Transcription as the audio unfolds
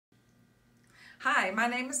Hi, my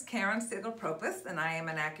name is Karen Siegel Propis, and I am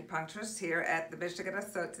an acupuncturist here at the Michigan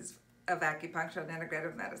Associates of Acupuncture and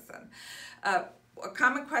Integrative Medicine. A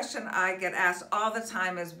common question I get asked all the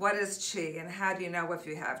time is, what is qi, and how do you know if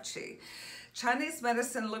you have qi? Chinese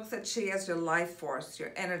medicine looks at qi as your life force,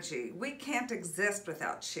 your energy. We can't exist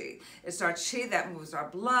without qi. It's our qi that moves our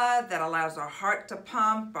blood, that allows our heart to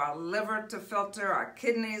pump, our liver to filter, our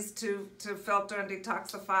kidneys to filter and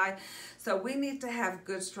detoxify. So we need to have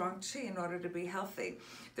good, strong qi in order to be healthy.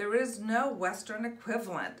 There is no Western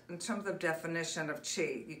equivalent in terms of definition of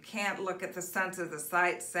qi. You can't look at the senses, the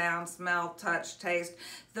sight, sound, smell, touch, taste.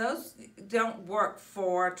 Those don't work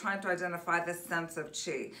for trying to identify the sense of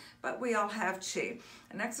qi, but we all have qi.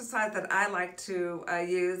 An exercise that I like to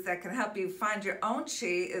use that can help you find your own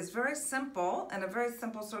qi is very simple, in a very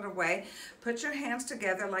simple sort of way. Put your hands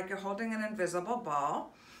together like you're holding an invisible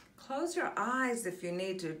ball. Close your eyes if you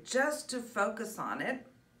need to, just to focus on it.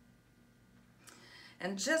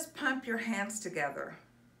 And just pump your hands together.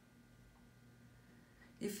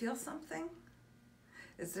 You feel something?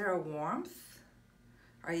 Is there a warmth?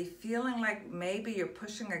 Are you feeling like maybe you're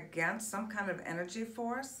pushing against some kind of energy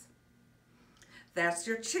force? That's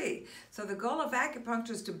your qi. So the goal of acupuncture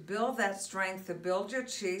is to build that strength, to build your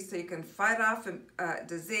qi so you can fight off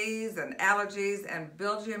disease and allergies and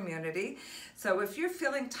build your immunity. So if you're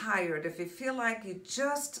feeling tired, if you feel like you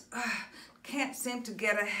just can't seem to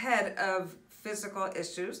get ahead of physical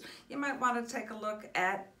issues, you might want to take a look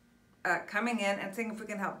at coming in and seeing if we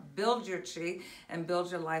can help build your qi and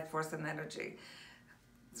build your life force and energy.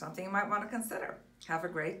 Something you might want to consider. Have a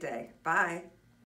great day. Bye.